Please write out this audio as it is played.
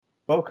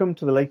Welcome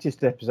to the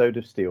latest episode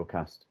of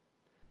Steelcast.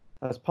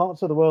 As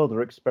parts of the world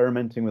are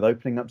experimenting with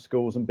opening up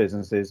schools and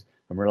businesses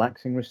and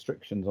relaxing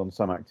restrictions on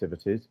some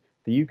activities,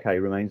 the UK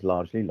remains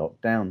largely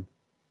locked down.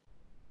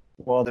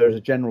 While there is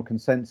a general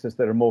consensus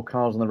there are more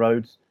cars on the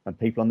roads and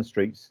people on the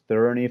streets,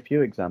 there are only a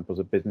few examples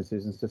of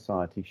businesses and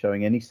society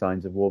showing any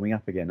signs of warming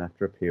up again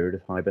after a period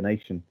of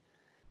hibernation.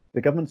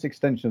 The government's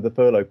extension of the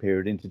furlough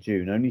period into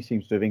June only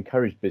seems to have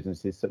encouraged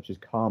businesses such as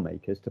car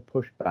makers to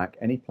push back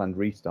any planned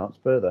restarts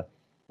further,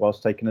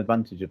 whilst taking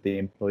advantage of the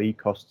employee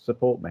cost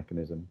support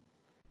mechanism.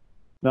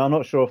 Now, I'm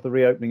not sure if the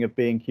reopening of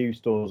B&Q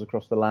stores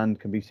across the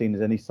land can be seen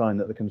as any sign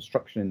that the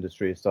construction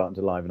industry is starting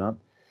to liven up.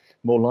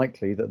 More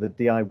likely that the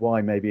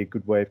DIY may be a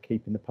good way of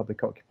keeping the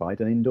public occupied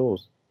and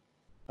indoors.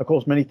 Of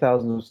course, many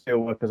thousands of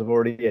steelworkers have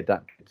already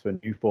adapted to a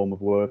new form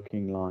of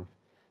working life.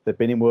 They've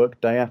been in work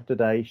day after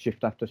day,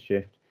 shift after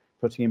shift,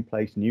 putting in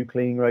place new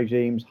cleaning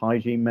regimes,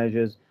 hygiene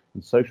measures,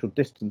 and social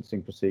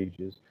distancing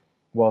procedures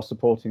while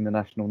supporting the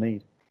national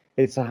need.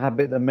 It's a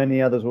habit that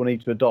many others will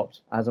need to adopt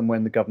as and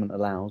when the government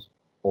allows,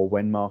 or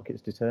when markets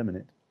determine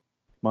it.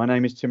 My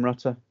name is Tim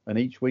Rutter, and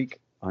each week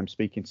I'm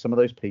speaking to some of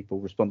those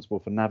people responsible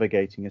for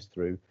navigating us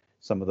through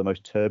some of the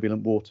most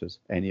turbulent waters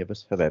any of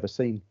us have ever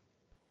seen.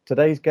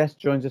 Today's guest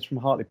joins us from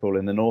Hartlepool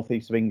in the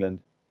northeast of England.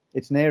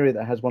 It's an area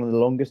that has one of the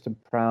longest and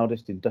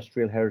proudest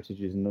industrial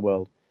heritages in the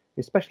world,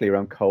 especially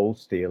around coal,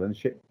 steel and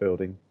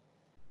shipbuilding.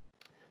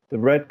 The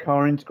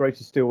Redcar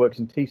Integrated Steelworks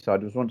in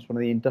Teesside was once one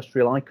of the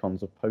industrial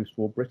icons of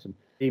post-war Britain.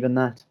 Even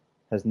that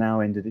has now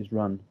ended its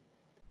run.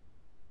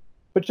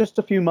 But just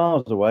a few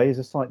miles away is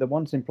a site that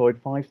once employed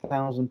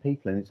 5,000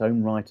 people in its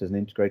own right as an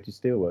integrated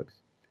steelworks,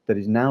 that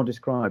is now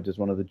described as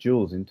one of the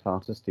jewels in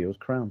Tata Steel's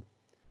crown.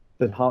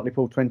 The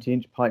Hartlepool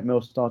 20-inch pipe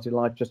mill started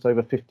life just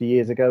over 50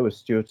 years ago as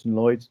Stuart and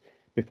Lloyd's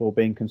before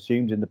being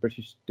consumed in the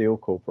British Steel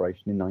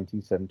Corporation in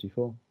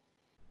 1974.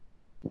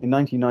 In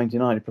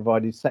 1999, it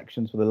provided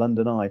sections for the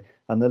London Eye,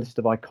 and the list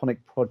of iconic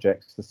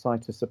projects the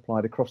site has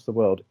supplied across the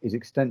world is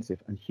extensive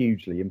and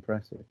hugely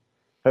impressive.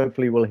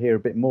 Hopefully we'll hear a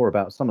bit more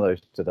about some of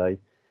those today,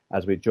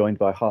 as we're joined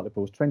by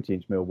Hartlepool's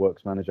 20-inch mill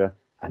works manager,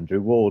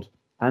 Andrew Ward.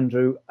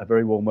 Andrew, a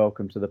very warm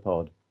welcome to the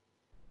pod.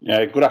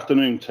 Yeah, good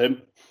afternoon,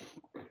 Tim.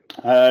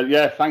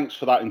 Thanks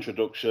for that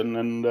introduction,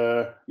 and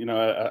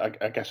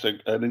I guess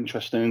an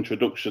interesting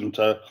introduction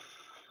to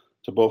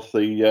both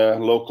the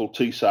local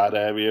Teesside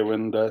area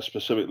and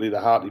specifically the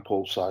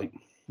Hartlepool site.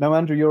 Now,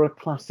 Andrew, you're a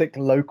classic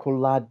local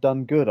lad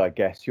done good, I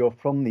guess. You're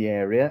from the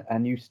area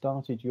and you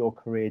started your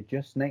career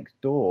just next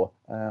door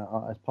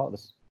as part of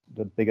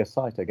the bigger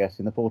site, I guess,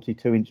 in the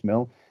 42-inch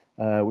mill,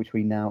 which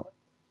we now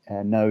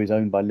know is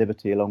owned by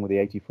Liberty along with the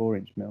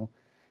 84-inch mill.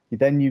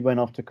 Then you went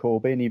off to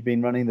Corby and you've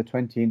been running the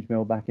 20-inch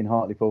mill back in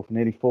Hartlepool for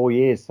nearly 4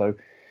 years. So,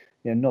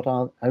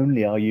 not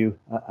only are you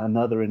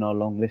another in our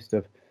long list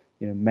of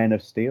men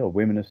of steel,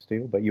 women of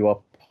steel, but you are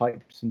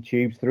pipes and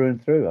tubes through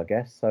and through, I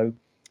guess. So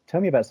tell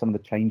me about some of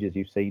the changes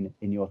you've seen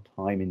in your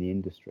time in the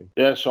industry.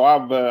 Yeah, so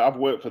I've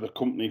worked for the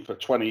company for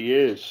 20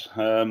 years.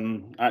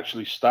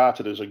 Actually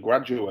started as a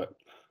graduate,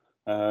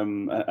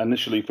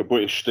 initially for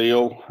British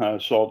Steel.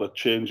 Saw the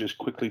changes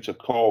quickly to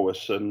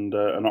Corus and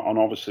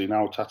obviously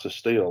now Tata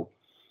Steel.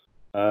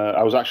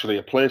 I was actually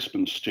a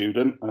placement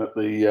student at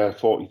the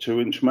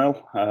 42-inch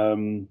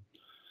mill.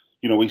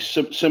 We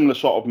similar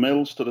sort of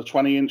mills to the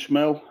 20-inch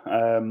mill.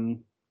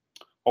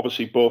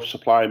 Obviously, both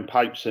supplying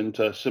pipes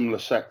into similar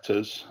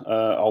sectors,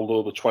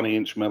 although the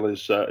 20-inch mill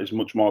is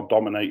much more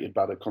dominated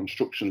by the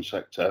construction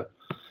sector.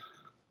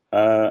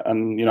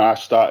 I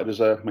started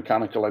as a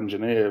mechanical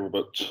engineer,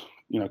 but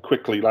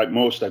quickly, like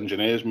most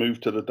engineers,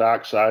 moved to the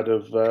dark side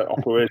of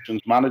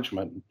operations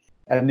management.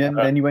 And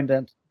then you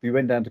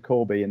went down to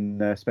Corby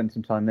and spent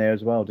some time there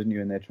as well, didn't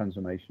you, in their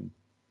transformation?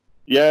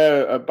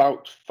 Yeah,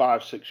 about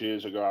 5-6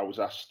 years ago, I was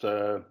asked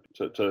to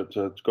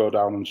go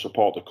down and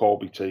support the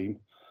Corby team,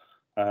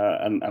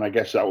 and I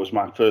guess that was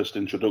my first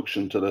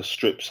introduction to the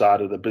strip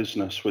side of the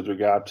business with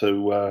regard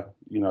to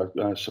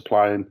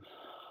supplying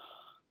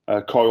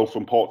coil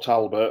from Port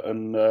Talbot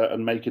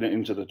and making it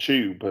into the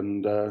tube.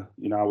 And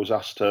I was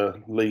asked to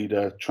lead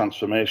a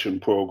transformation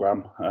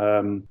program.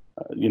 And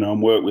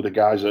work with the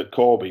guys at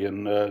Corby,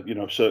 and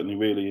certainly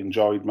really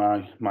enjoyed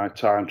my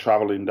time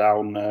travelling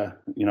down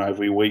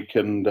every week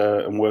and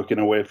working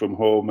away from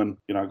home, and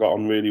I got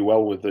on really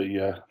well with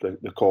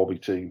the Corby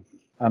team.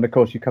 And of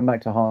course, you come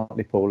back to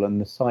Hartlepool, and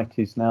the site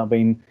has now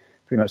been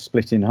pretty much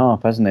split in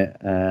half, hasn't it?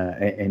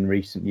 In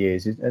recent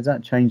years, has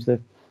that changed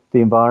the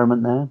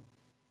environment there?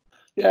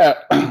 Yeah,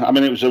 I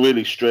mean, it was a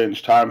really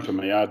strange time for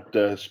me.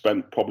 I'd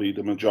spent probably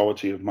the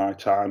majority of my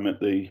time at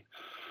the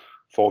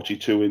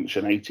 42-inch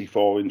and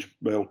 84-inch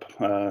mill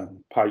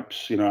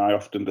pipes. I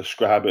often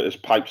describe it as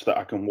pipes that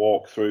I can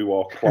walk through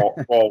or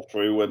crawl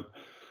through.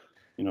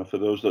 And for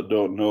those that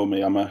don't know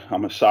me, I'm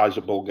a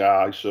sizable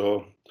guy.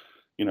 So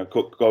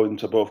going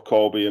to both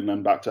Corby and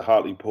then back to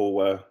Hartlepool,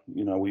 where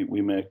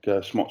we make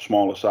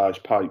smaller size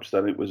pipes,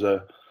 then it was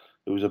a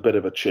bit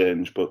of a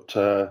change. But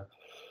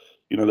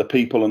the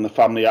people and the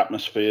family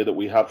atmosphere that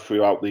we have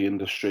throughout the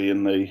industry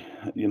and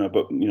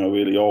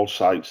really all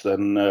sites,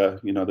 then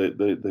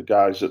the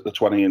guys at the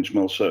 20-inch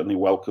mill certainly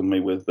welcome me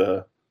with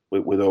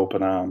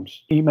open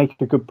arms. You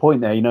make a good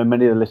point there.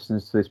 Many of the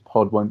listeners to this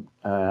pod won't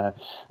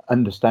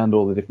understand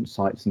all the different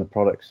sites and the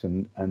products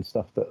and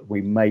stuff that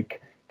we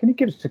make. Can you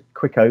give us a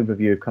quick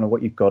overview of kind of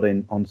what you've got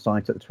on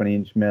site at the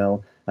 20-inch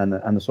mill and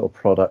the sort of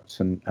products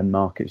and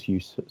markets you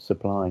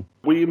supply?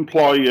 We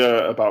employ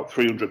about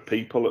 300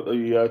 people at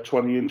the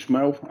 20-inch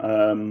mill.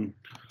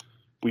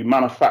 We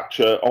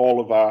manufacture all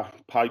of our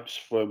pipes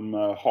from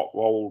hot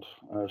rolled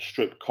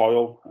strip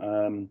coil.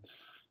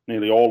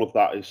 Nearly all of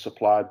that is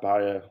supplied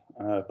by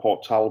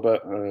Port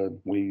Talbot.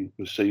 We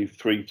receive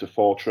 3 to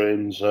 4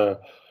 trains a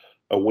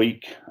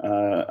week,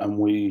 and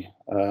we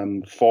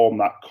form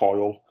that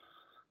coil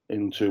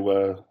into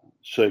a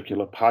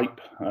circular pipe,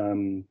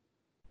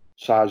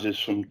 sizes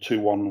from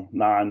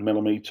 219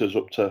 millimeters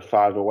up to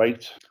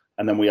 508.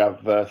 And then we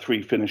have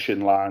 3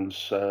 finishing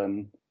lines.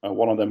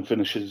 One of them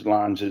finishing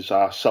lines is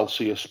our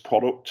Celsius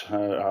product,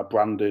 our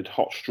branded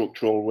hot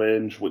structural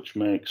range, which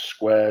makes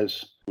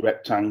squares,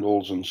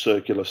 rectangles and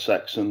circular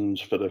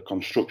sections for the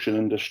construction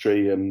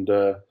industry. And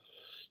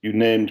you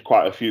named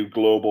quite a few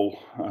global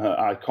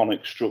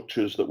iconic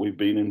structures that we've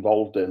been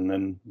involved in,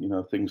 and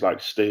things like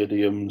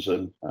stadiums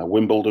and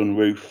Wimbledon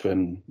Roof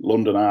and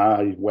London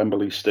Eye,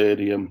 Wembley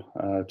Stadium,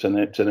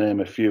 to name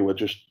a few, are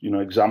just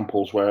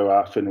examples where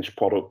our finished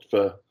product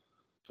for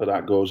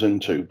that goes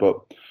into. But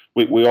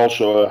we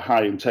also are a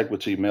high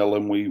integrity mill,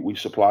 and we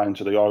supply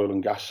into the oil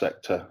and gas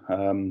sector,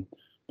 and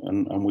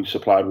we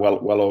supplied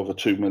well over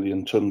 2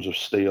 million tons of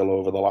steel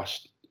over the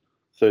last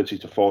 30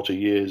 to 40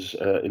 years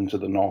into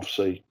the North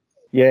Sea.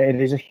 Yeah,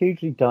 it is a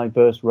hugely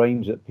diverse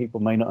range that people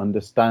may not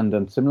understand.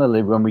 And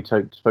similarly, when we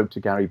spoke to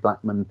Gary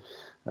Blackman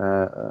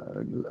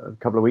a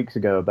couple of weeks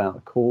ago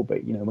about Corby,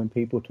 when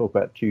people talk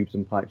about tubes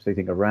and pipes, they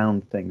think of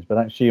round things, but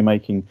actually you're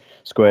making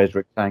squares,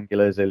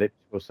 rectangulars,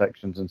 elliptical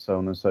sections, and so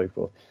on and so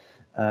forth.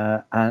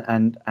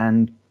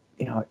 And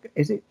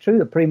is it true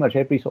that pretty much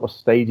every sort of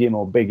stadium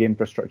or big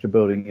infrastructure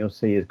building you'll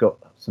see has got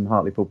some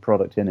Hartlepool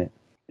product in it?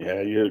 Yeah,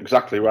 you're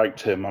exactly right,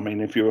 Tim. I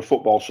mean, if you're a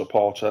football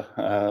supporter,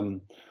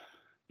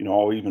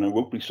 or even a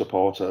rugby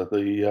supporter,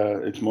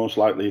 it's most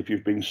likely if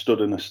you've been stood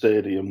in a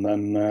stadium,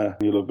 then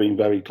you'll have been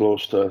very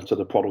close to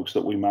the products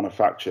that we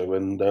manufacture,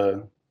 and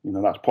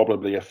that's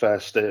probably a fair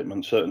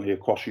statement, certainly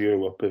across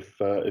Europe,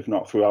 if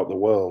not throughout the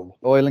world.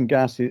 Oil and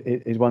gas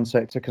is one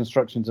sector,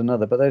 construction's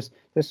another, but there's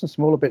some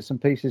smaller bits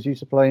and pieces you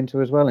supply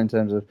into as well in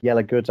terms of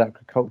yellow goods,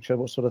 agriculture.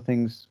 What sort of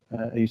things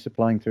are you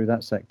supplying through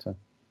that sector?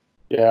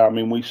 Yeah, I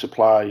mean, we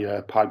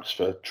supply pipes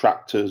for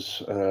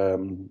tractors,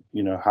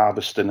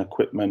 harvesting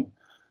equipment.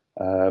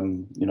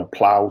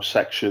 Plough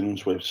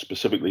sections. We're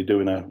specifically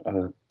doing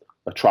a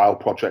trial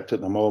project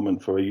at the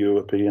moment for a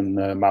European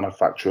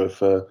manufacturer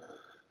for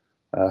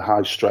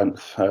high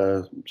strength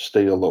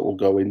steel that will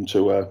go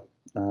into a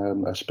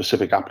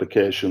specific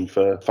application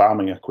for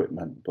farming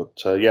equipment. But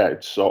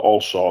it's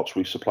all sorts.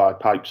 We supply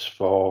pipes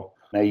for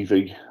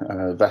Navy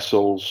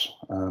vessels.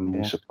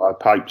 We supply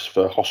pipes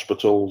for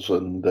hospitals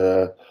and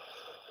the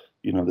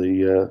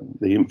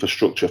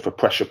infrastructure for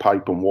pressure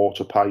pipe and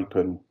water pipe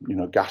and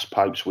gas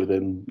pipes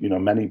within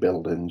many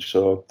buildings.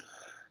 So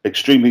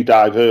extremely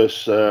diverse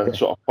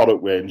sort of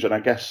product range. And I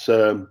guess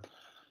the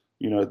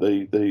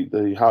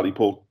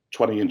Hartlepool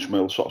 20-inch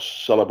mill sort of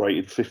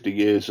celebrated 50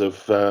 years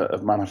of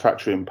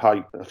manufacturing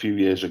pipe a few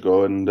years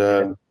ago, and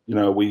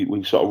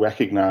we sort of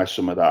recognise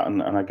some of that.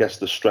 And I guess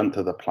the strength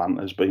of the plant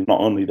has been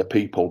not only the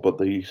people, but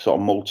the sort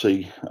of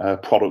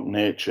multi-product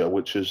nature,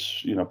 which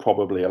has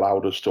probably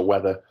allowed us to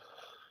weather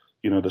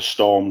the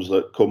storms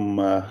that come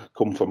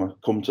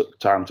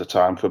time to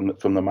time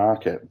from the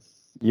market.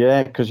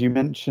 Yeah, because you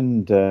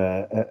mentioned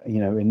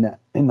in that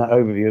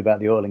overview about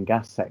the oil and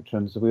gas sector,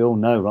 and as we all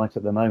know, right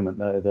at the moment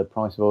the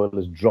price of oil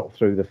has dropped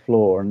through the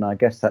floor, and I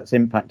guess that's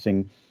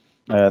impacting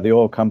the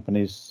oil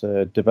companies'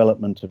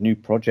 development of new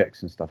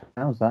projects and stuff.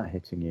 How's that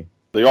hitting you?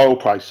 The oil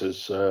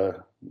prices,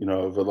 over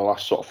the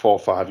last sort of 4 or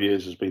 5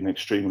 years has been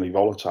extremely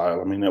volatile.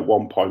 I mean, at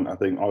one point, I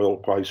think oil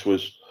price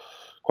was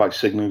quite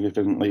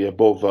significantly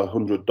above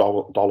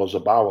 $100 a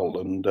barrel,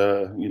 and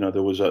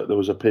there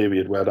was a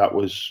period where that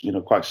was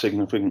quite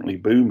significantly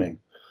booming.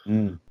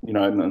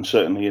 And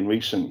certainly in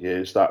recent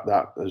years that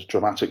has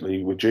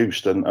dramatically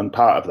reduced, and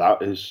part of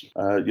that is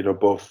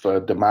both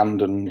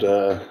demand and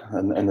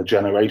the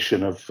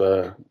generation of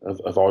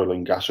oil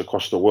and gas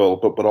across the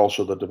world, but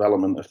also the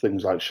development of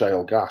things like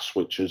shale gas,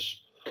 which has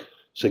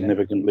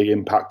significantly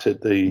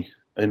impacted the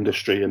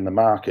industry and the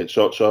market.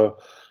 So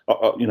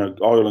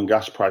oil and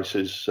gas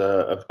prices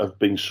have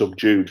been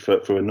subdued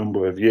for a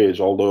number of years,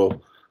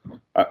 although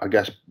I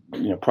guess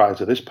prior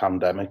to this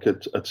pandemic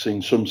had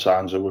seen some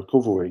signs of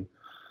recovery.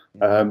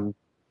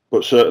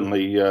 But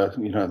certainly,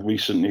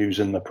 recent news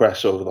in the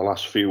press over the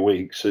last few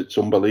weeks, it's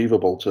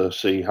unbelievable to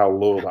see how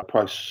low that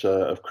price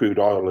of crude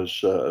oil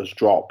has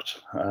dropped.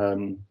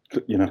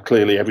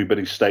 Clearly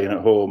everybody's staying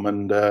at home,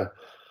 and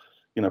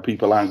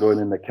people aren't going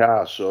in the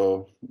car,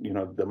 so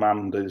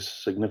demand is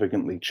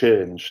significantly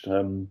changed.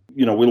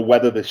 We'll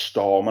weather this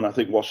storm, and I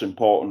think what's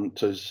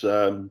important is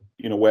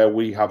where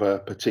we have a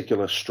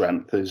particular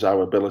strength is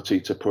our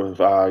ability to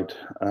provide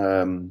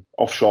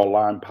offshore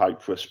line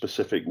pipe for a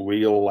specific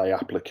reel lay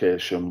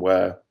application,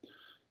 where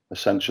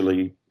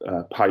essentially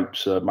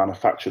pipes are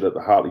manufactured at the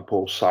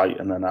Hartlepool site,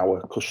 and then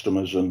our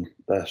customers and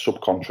their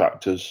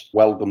subcontractors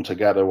weld them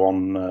together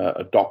on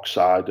a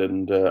dockside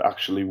and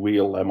actually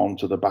reel them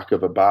onto the back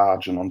of a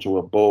barge and onto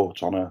a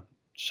boat on a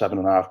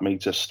 7.5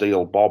 metre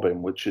steel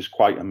bobbin, which is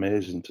quite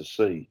amazing to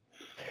see.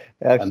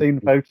 I've seen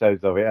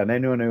photos of it, and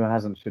anyone who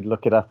hasn't should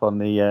look it up on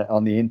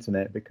the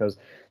internet, because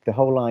the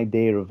whole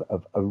idea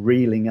of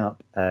reeling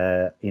up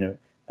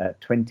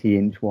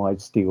 20-inch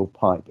wide steel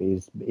pipe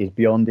is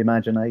beyond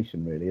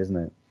imagination, really, isn't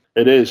it?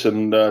 It is,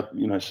 and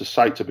it's a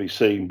sight to be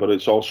seen, but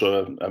it's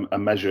also a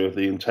measure of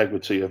the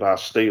integrity of our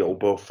steel,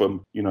 both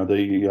from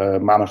the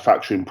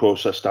manufacturing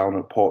process down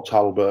at Port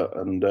Talbot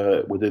and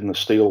within the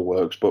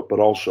steelworks, but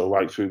also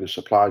right through the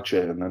supply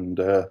chain. And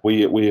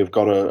we have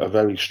got a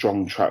very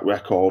strong track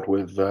record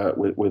with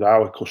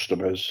our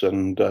customers,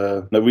 and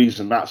the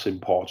reason that's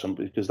important,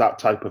 because that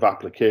type of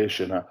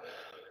application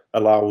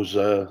allows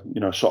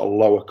sort of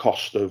lower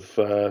cost of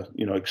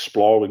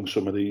exploring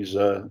some of these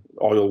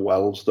oil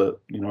wells that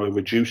are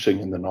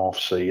reducing in the North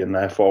Sea, and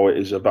therefore it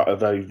is a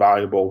very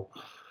viable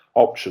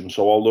option.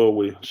 So although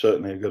we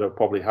certainly are going to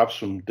probably have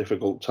some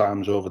difficult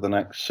times over the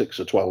next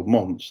 6 or 12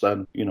 months,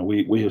 then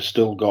we have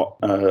still got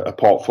a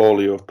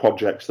portfolio of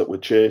projects that we're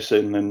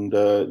chasing, and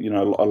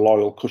a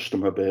loyal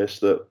customer base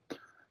that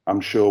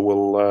I'm sure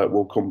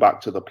will come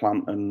back to the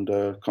plant and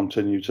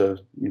continue to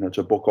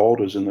book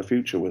orders in the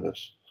future with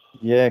us.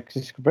 Yeah, because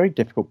it's a very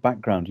difficult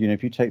background.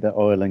 If you take that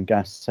oil and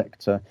gas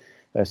sector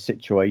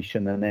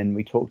situation, and then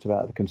we talked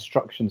about the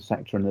construction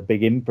sector and the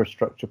big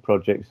infrastructure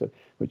projects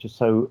which are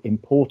so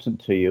important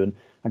to you, and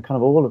kind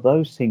of all of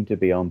those seem to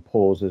be on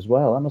pause as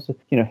well. That must have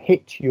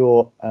hit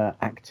your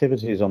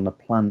activities on the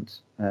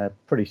plant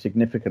pretty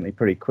significantly,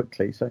 pretty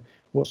quickly. So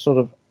what sort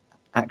of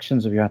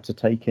actions have you had to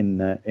take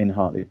in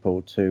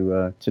Hartlepool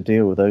to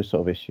deal with those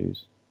sort of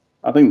issues?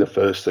 I think the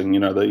first thing,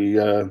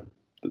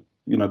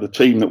 the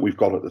team that we've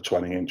got at the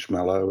 20-inch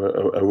mill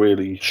are a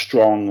really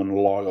strong and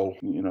loyal,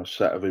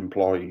 set of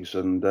employees,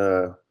 and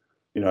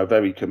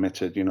very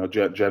committed.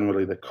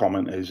 Generally the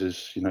comment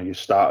is you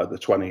start at the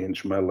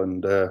 20-inch mill,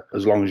 and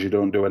as long as you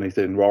don't do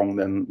anything wrong,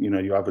 then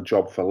you have a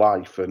job for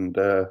life. And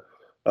a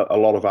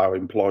lot of our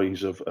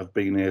employees have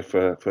been here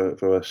for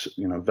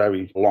a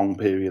very long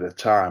period of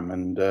time,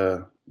 and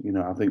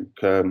I think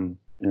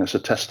it's a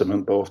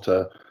testament both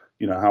to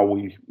how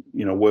we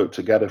work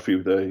together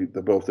through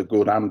both the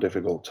good and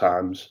difficult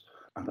times.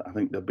 I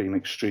think they've been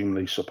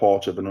extremely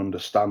supportive and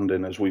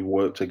understanding as we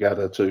work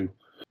together to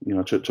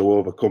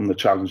overcome the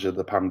challenge of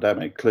the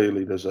pandemic.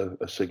 Clearly there's a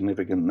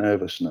significant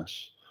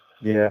nervousness.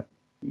 Yeah.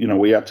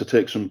 We had to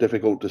take some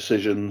difficult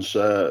decisions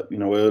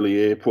early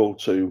April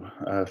to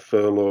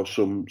furlough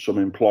some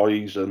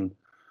employees, and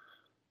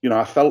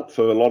I felt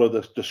for a lot of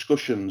the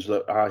discussions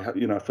that I,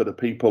 for the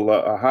people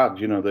that I had,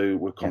 they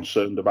were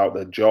concerned about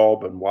their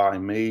job and why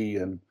me,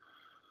 and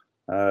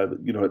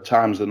at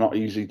times they're not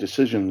easy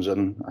decisions.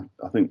 And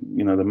I think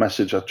the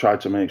message I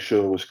tried to make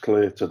sure was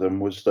clear to them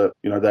was that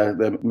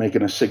they're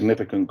making a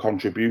significant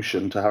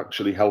contribution to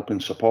actually helping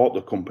support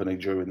the company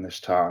during this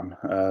time.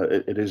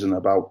 It isn't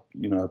about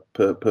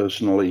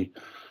personally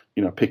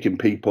picking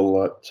people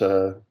that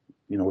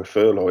we're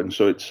furloughing.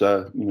 So it's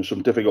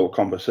some difficult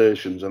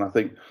conversations, and I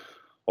think,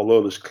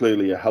 although there's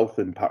clearly a health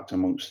impact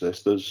amongst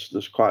this,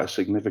 there's quite a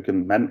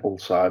significant mental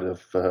side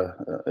of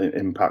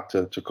impact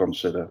to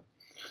consider.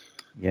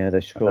 Yeah,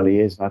 there surely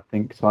is. I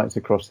think sites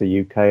across the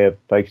UK have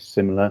faced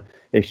similar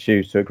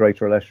issues to a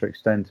greater or lesser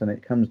extent, and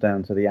it comes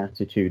down to the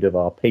attitude of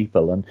our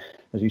people. And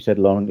as you said,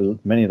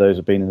 many of those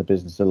have been in the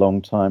business a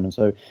long time, and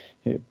so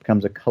it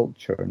becomes a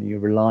culture, and you're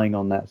relying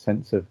on that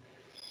sense of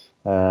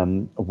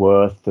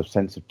worth, the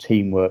sense of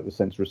teamwork, the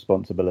sense of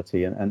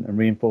responsibility, and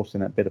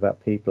reinforcing that bit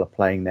about people are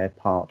playing their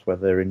part,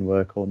 whether they're in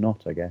work or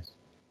not, I guess.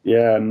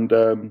 Yeah, and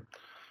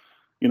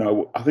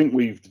I think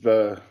we've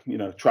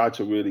tried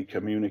to really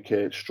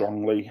communicate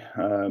strongly,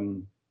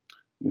 on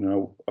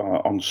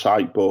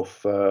site,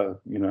 both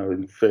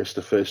in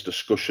face-to-face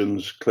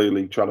discussions,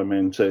 clearly trying to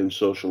maintain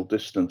social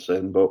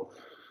distancing, but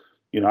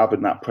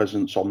having that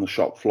presence on the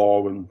shop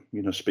floor and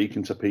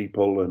speaking to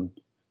people and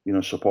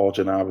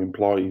supporting our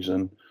employees.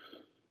 And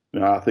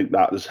I think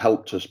that has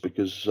helped us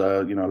because,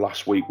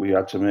 last week we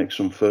had to make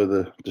some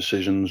further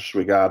decisions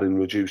regarding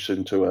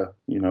reducing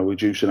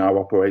our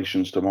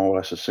operations to more or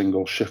less a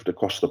single shift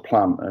across the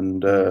plant,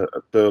 and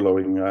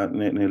furloughing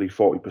nearly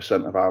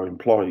 40% of our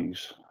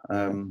employees.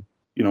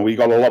 We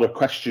got a lot of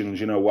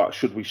questions, what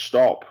should we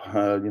stop?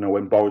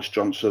 When Boris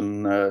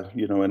Johnson,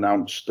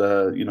 announced,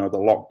 the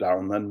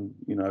lockdown, then,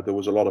 there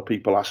was a lot of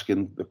people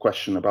asking the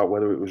question about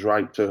whether it was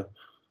right to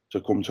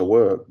come to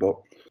work. But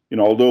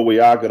although we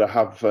are going to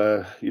have,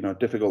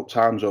 difficult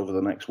times over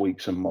the next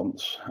weeks and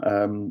months,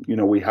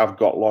 we have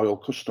got loyal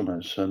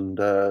customers, and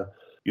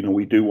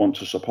we do want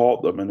to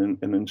support them, and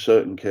in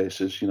certain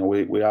cases,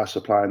 we are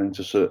supplying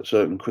into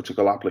certain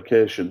critical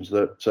applications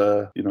that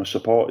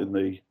supporting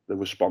the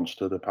response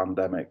to the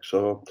pandemic.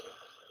 So,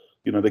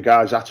 the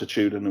guys'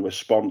 attitude and the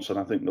response, and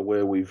I think the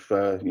way we've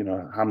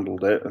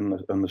handled it,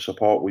 and the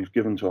support we've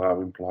given to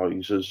our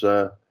employees has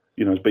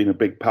been a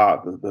big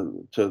part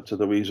to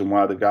the reason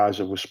why the guys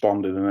have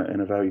responded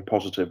in a very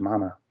positive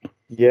manner.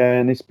 Yeah,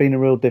 and it's been a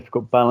real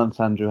difficult balance,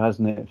 Andrew,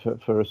 hasn't it,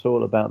 for us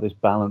all, about this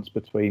balance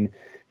between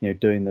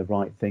doing the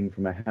right thing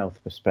from a health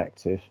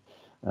perspective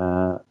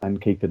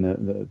and keeping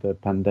the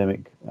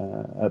pandemic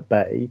at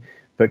bay,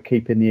 but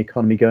keeping the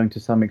economy going to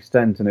some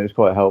extent. And it was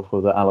quite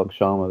helpful that Alok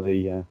Sharma,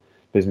 the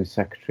business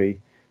secretary,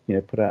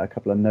 put out a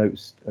couple of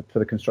notes for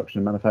the construction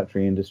and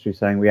manufacturing industry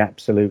saying we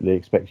absolutely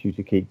expect you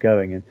to keep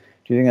going. And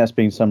do you think that's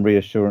been some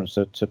reassurance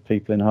to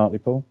people in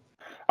Hartlepool?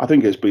 I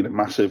think it's been a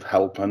massive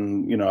help,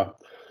 and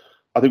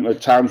I think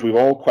at times we've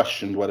all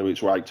questioned whether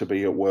it's right to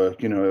be at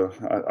work.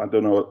 I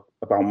don't know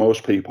about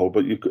most people,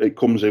 but it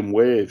comes in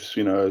waves.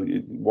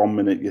 1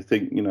 minute you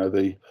think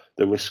the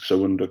risks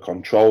are under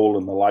control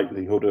and the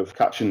likelihood of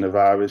catching the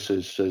virus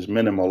is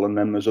minimal, and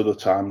then there's other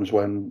times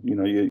when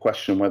you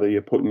question whether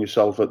you're putting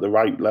yourself at the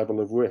right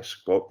level of risk.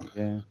 But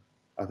yeah,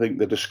 I think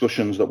the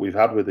discussions that we've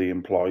had with the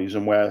employees,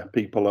 and where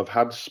people have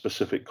had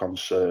specific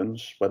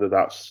concerns, whether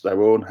that's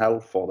their own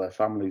health or their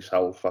family's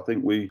health, I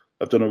think we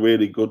have done a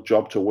really good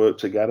job to work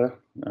together.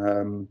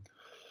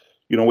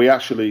 We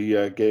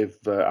actually gave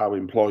our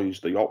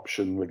employees the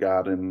option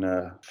regarding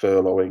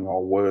furloughing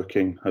or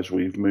working as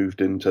we've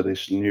moved into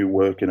this new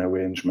working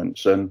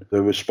arrangements, and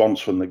the response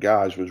from the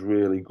guys was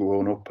really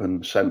grown up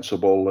and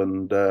sensible,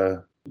 and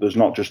there's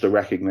not just a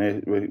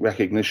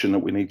recognition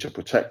that we need to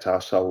protect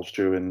ourselves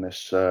during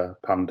this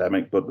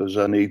pandemic, but there's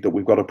a need that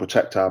we've got to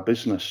protect our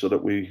business so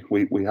that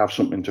we have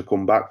something to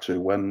come back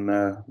to when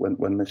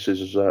this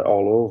is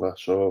all over.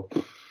 So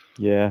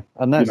yeah,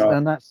 and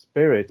that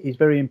spirit is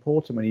very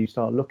important when you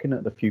start looking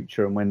at the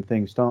future and when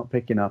things start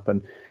picking up.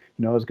 And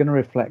I was going to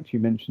reflect. You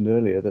mentioned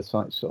earlier the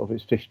site's sort of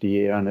its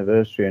 50-year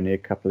anniversary only a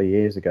couple of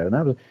years ago, and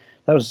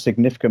that was a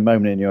significant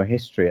moment in your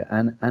history,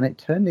 and it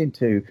turned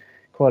into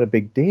quite a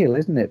big deal,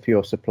 isn't it, for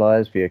your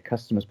suppliers, for your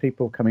customers,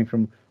 people coming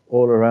from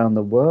all around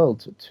the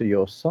world to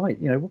your site.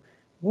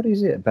 What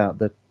is it about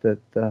the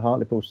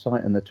Hartlepool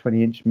site and the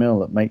 20-inch mill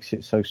that makes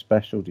it so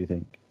special, do you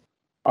think?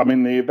 I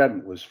mean, the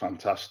event was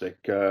fantastic.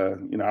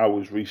 I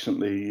was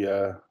recently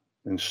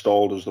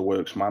installed as the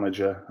works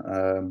manager,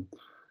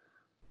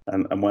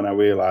 and when I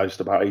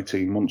realised about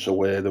 18 months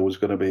away there was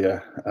going to be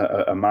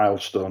a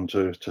milestone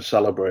to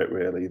celebrate,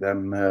 really,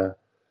 then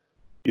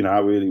I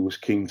really was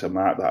keen to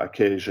mark that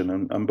occasion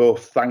and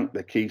both thank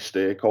the key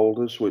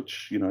stakeholders,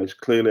 which is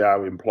clearly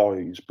our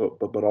employees,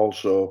 but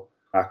also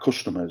our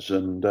customers.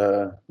 And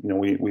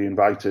we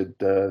invited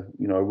a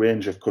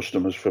range of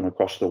customers from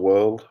across the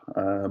world.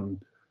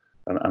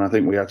 And I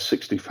think we had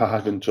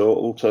 65 in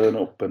total turn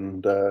up,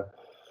 and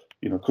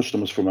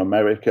customers from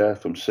America,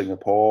 from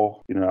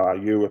Singapore, our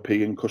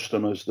European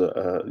customers that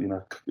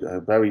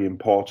are very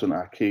important,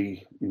 our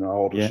key,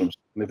 order some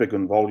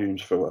significant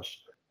volumes for us.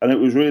 And it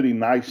was really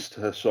nice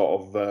to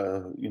sort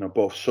of,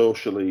 both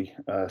socially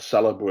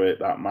celebrate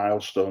that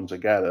milestone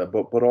together,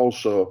 but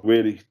also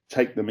really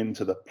take them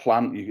into the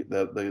plant.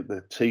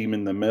 The team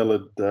in the mill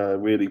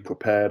had really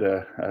prepared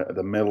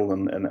the mill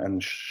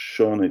and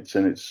shown it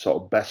in its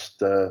sort of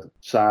best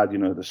side.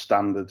 The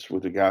standards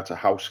with regard to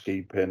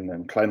housekeeping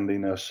and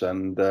cleanliness,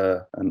 and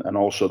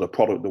also the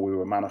product that we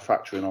were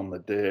manufacturing on the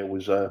day it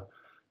was a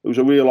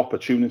real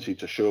opportunity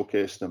to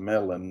showcase the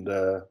mill, and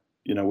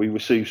we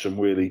received some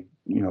really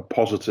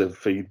positive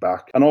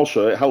feedback, and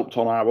also it helped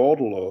on our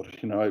order load.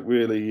 It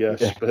really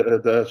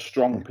spurred a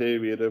strong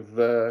period of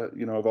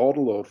order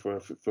load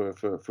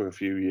for a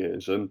few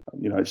years. And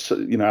it's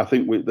I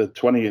think the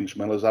 20-inch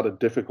mill has had a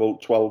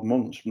difficult 12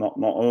 months, not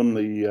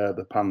only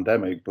the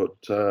pandemic, but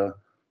the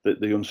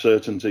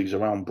uncertainties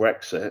around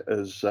Brexit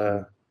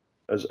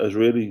has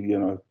really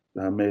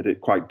made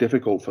it quite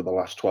difficult for the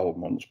last 12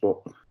 months. But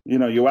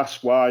you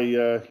ask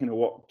why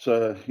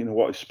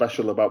what is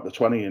special about the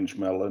 20-inch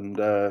mill, and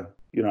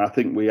I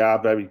think we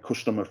are very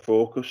customer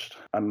focused,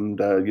 and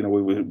we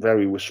were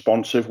very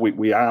responsive.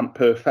 We aren't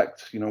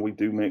perfect. We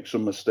do make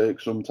some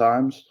mistakes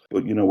sometimes,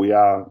 but we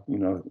are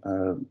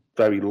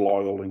very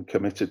loyal and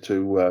committed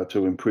to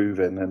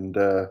improving,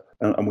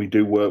 and we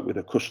do work with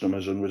the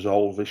customers and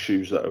resolve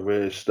issues that are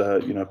raised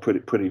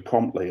pretty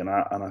promptly. And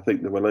I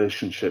think the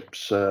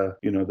relationships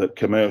that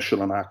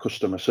commercial and our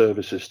customer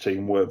services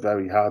team work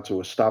very hard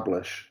to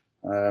establish,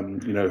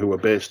 who are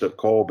based at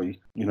Corby,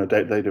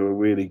 they do a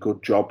really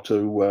good job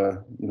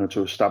to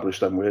establish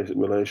them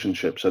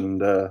relationships.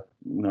 And it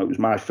was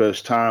my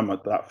first time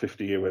at that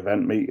 50-year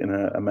event meeting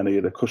many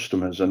of the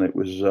customers, and it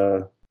was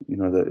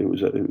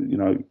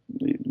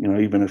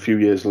even a few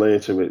years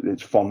later,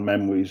 it's fond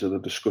memories of the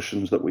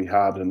discussions that we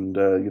had, and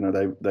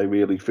they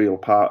really feel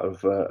part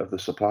of the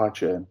supply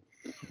chain.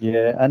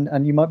 Yeah,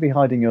 and you might be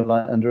hiding your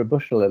light under a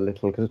bushel a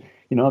little, because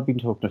I've been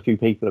talking to a few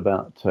people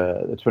about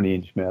the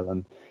 20-inch mill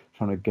and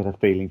trying to get a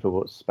feeling for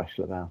what's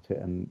special about it,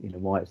 and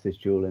why it's this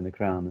jewel in the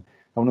crown.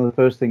 And one of the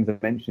first things I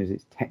mentioned is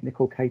its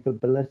technical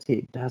capability.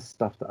 It does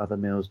stuff that other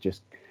mills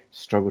just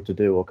struggle to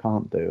do or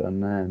can't do.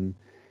 And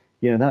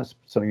that's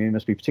something you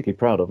must be particularly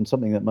proud of, and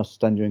something that must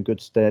stand you in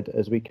good stead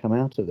as we come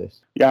out of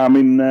this. Yeah, I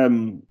mean,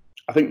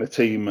 I think the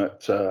team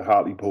at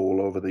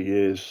Hartlepool over the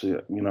years,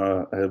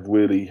 have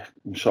really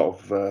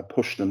sort of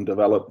pushed and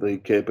developed the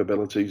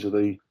capabilities of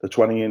the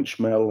 20-inch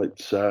mill.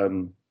 It's,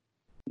 from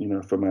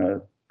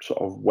a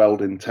sort of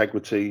weld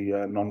integrity,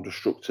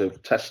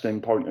 non-destructive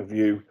testing point of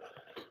view,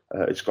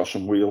 it's got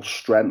some real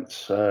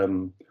strengths.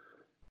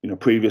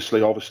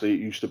 Previously, obviously, it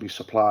used to be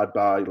supplied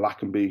by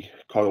Lackenby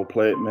Coil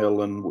Plate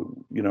Mill,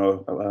 and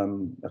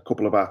a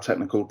couple of our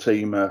technical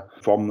team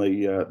from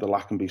the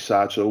Lackenby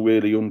side, so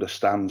really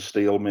understand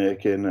steel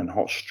making and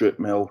hot strip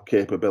mill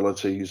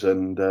capabilities,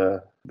 and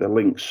the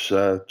links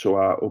to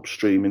our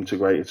upstream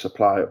integrated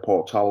supply at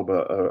Port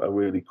Talbot are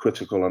really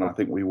critical, and I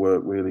think we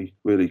work really,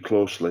 really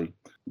closely.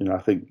 I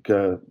think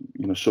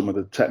some of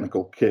the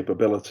technical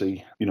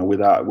capability,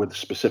 with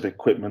specific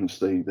equipments,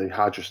 the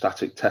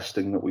hydrostatic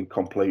testing that we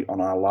complete on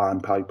our line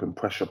pipe and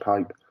pressure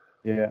pipe.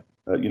 Yeah.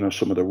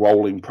 Some of the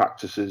rolling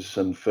practices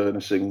and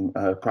furnacing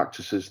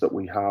practices that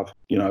we have,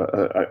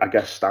 I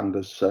guess stand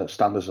us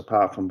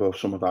apart from both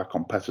some of our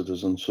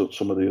competitors and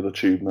some of the other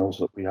tube mills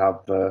that we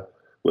have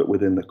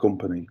within the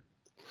company.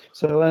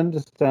 So I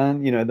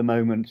understand, at the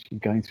moment you're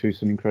going through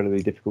some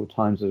incredibly difficult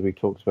times, as we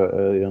talked about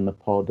earlier on the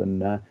pod,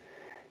 and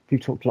you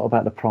talked a lot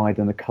about the pride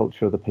and the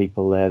culture of the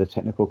people there, the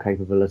technical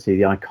capability,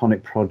 the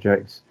iconic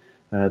projects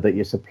that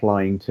you're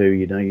supplying to,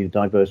 your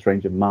diverse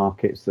range of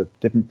markets, the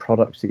different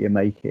products that you're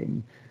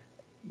making.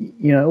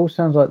 It all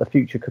sounds like the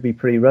future could be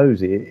pretty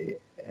rosy.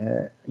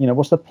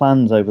 What's the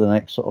plans over the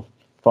next sort of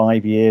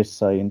 5 years,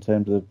 say, in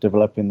terms of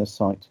developing the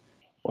site?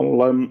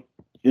 Well,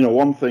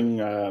 one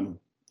thing,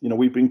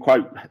 we've been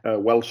quite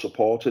well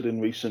supported in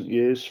recent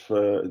years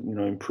for,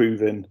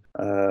 improving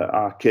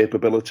our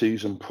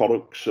capabilities and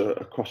products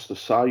across the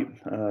site.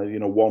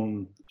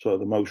 One sort of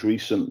the most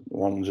recent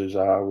ones is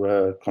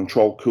our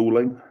control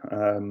cooling,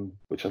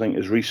 which I think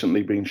has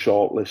recently been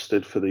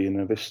shortlisted for the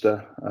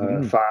Innovista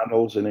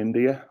finals in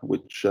India,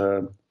 which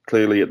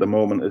clearly at the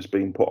moment has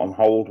been put on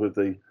hold with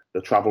the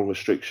travel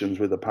restrictions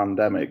with the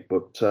pandemic,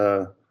 but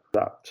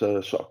that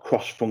sort of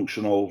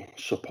cross-functional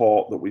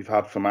support that we've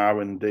had from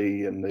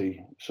R&D and the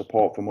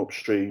support from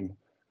upstream,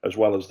 as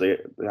well as the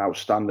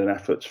outstanding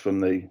efforts from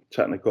the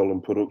technical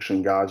and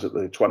production guys at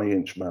the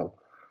 20-inch mill,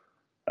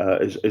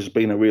 has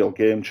been a real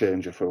game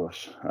changer for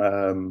us.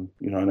 And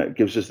it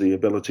gives us the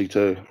ability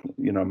to,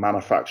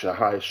 manufacture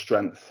higher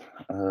strength,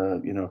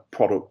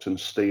 product and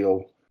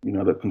steel,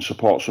 that can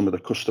support some of the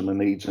customer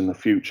needs in the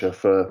future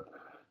for,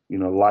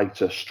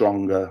 lighter,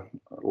 stronger,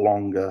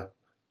 longer,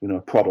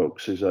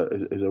 products is a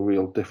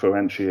real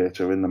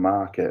differentiator in the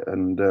market,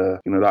 and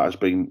that has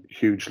been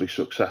hugely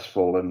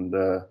successful, and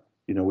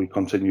we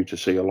continue to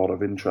see a lot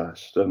of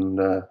interest and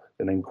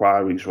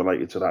inquiries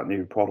related to that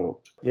new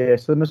product. Yeah,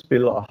 so there must be a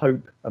lot of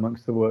hope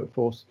amongst the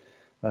workforce,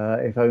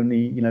 if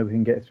only we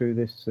can get through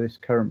this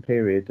current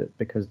period,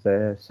 because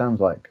there sounds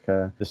like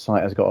the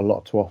site has got a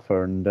lot to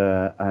offer,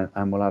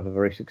 and will have a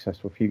very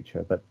successful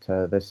future. But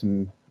there's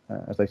some,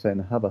 as they say in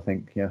the hub, I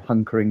think,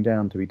 hunkering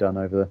down to be done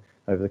over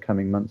the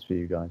coming months for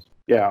you guys.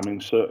 Yeah, I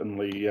mean,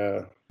 certainly,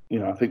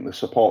 I think the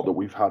support that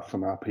we've had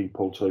from our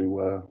people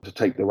to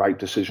take the right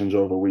decisions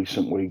over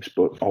recent weeks,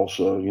 but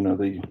also,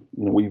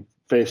 we've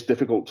faced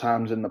difficult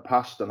times in the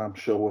past, and I'm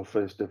sure we'll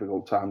face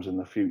difficult times in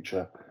the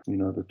future.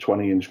 The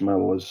 20-inch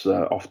mill has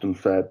often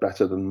fared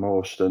better than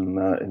most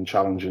in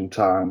challenging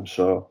times.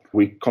 So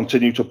we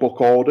continue to book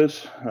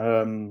orders.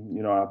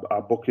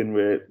 Our booking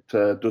rate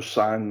does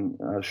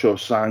show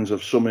signs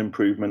of some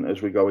improvement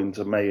as we go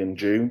into May and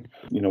June.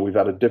 We've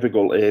had a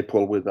difficult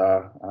April with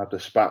our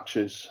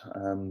dispatches,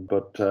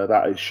 but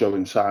that is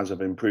showing signs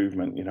of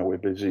improvement. We're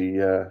busy,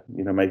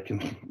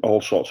 making all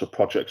sorts of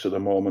projects at the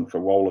moment for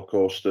roller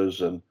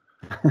coasters and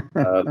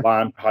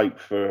line pipe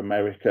for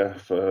America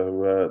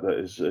that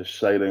is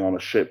sailing on a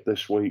ship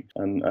this week,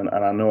 and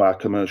I know our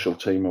commercial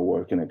team are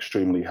working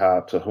extremely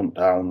hard to hunt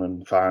down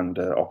and find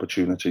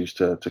opportunities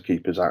to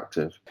keep us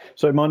active.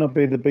 So it might not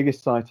be the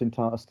biggest site in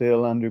Tata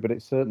Steel, Andrew, but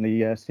it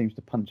certainly seems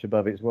to punch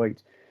above its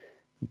weight.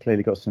 You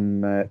clearly got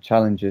some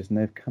challenges, and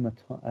they've come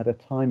at a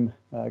time,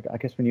 I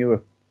guess, when you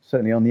were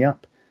certainly on the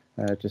up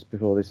just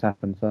before this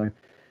happened. So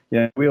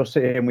we all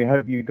sit here and we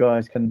hope you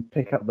guys can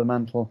pick up the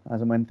mantle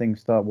as and when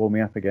things start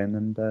warming up again,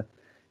 and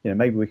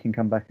maybe we can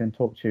come back and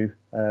talk to you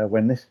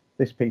when this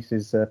piece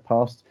is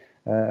past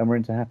and we're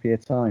into happier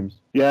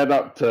times. Yeah,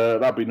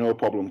 that'd be no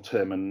problem,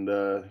 Tim. And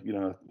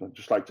I'd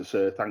just like to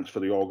say thanks for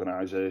the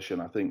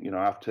organisation. I think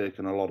I've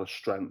taken a lot of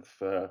strength,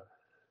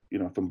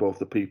 from both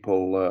the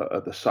people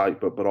at the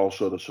site, but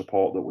also the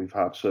support that we've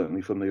had,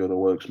 certainly from the other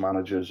works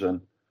managers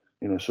and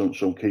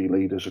some key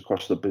leaders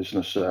across the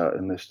business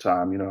in this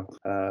time.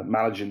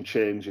 Managing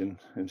change in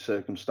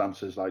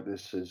circumstances like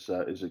this is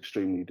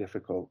extremely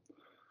difficult.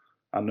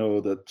 I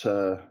know that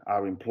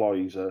our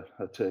employees are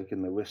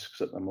taking the risks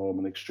at the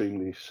moment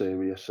extremely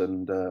serious,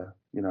 and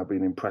I've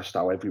been impressed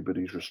how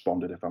everybody's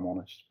responded, if I'm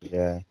honest.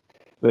 Yeah,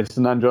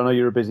 Listen, Andrew, I know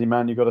you're a busy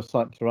man. You've got a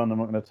site to run. I'm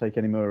not going to take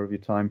any more of your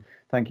time.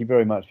 Thank you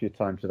very much for your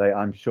time today.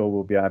 I'm sure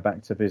we'll be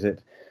back to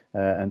visit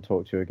and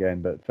talk to you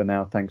again. But for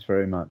now, thanks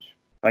very much.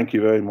 Thank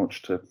you very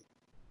much, Tim.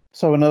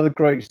 So another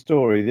great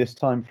story, this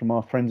time from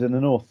our friends in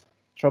the north.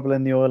 Trouble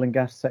in the oil and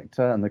gas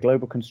sector and the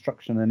global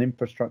construction and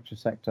infrastructure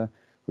sector,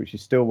 which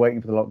is still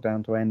waiting for the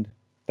lockdown to end,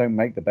 don't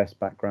make the best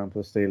background for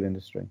the steel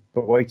industry.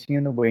 But waiting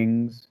in the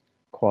wings,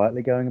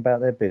 quietly going about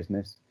their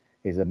business,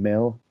 is a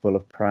mill full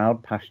of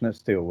proud, passionate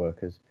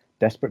steelworkers,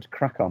 desperate to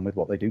crack on with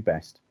what they do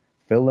best,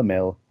 fill the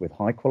mill with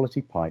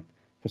high-quality pipe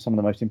for some of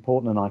the most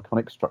important and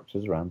iconic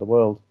structures around the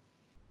world.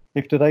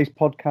 If today's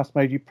podcast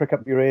made you prick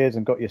up your ears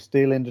and got your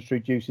steel industry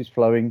juices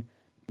flowing,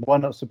 why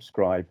not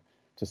subscribe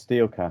to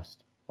Steelcast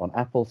on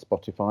Apple,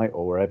 Spotify,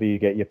 or wherever you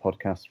get your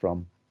podcasts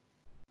from.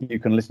 You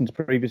can listen to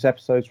previous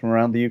episodes from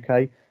around the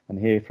UK and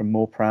hear from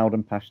more proud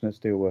and passionate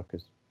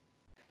steelworkers.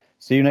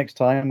 See you next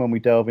time when we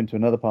delve into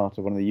another part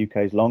of one of the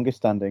UK's longest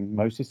standing,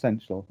 most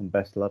essential and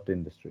best loved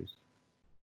industries.